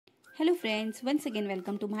Hello friends, once again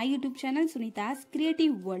welcome to my YouTube channel Sunita's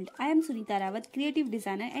Creative World. I am Sunita Rawat, creative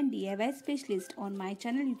designer and DIY specialist. On my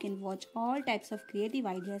channel you can watch all types of creative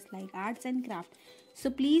ideas like arts and craft. So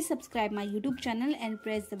please subscribe my YouTube channel and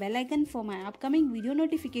press the bell icon for my upcoming video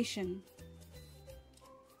notification.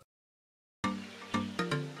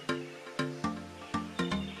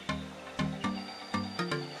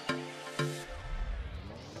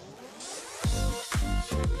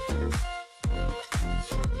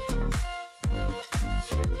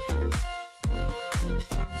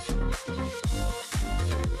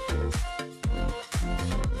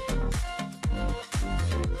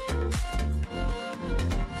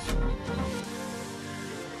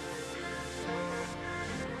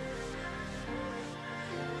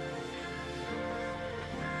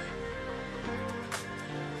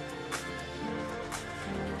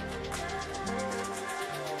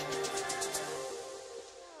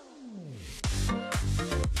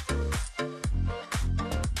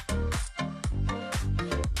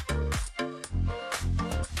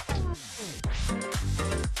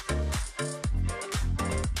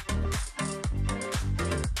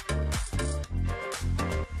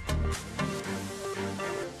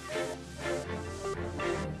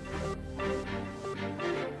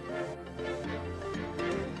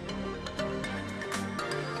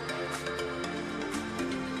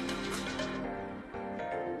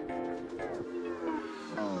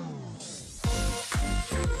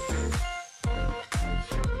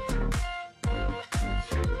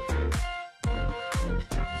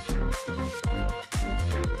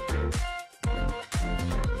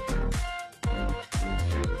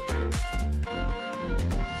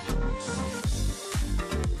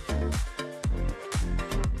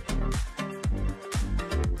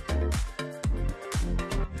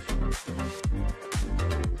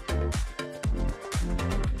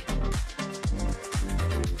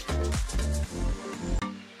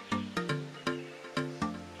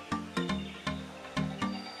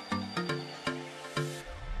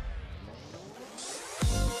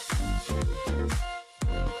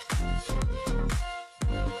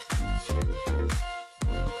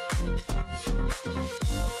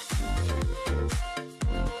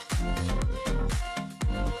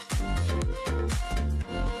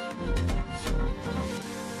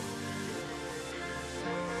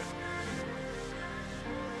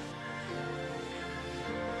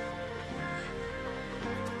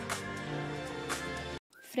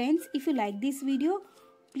 Friends, if you like this video,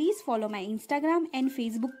 please follow my Instagram and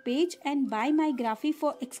Facebook page and buy my graphic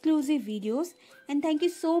for exclusive videos. And thank you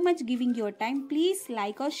so much giving your time. Please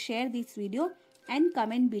like or share this video and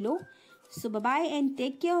comment below. So bye bye and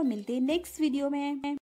take care. मिलते हैं next video में.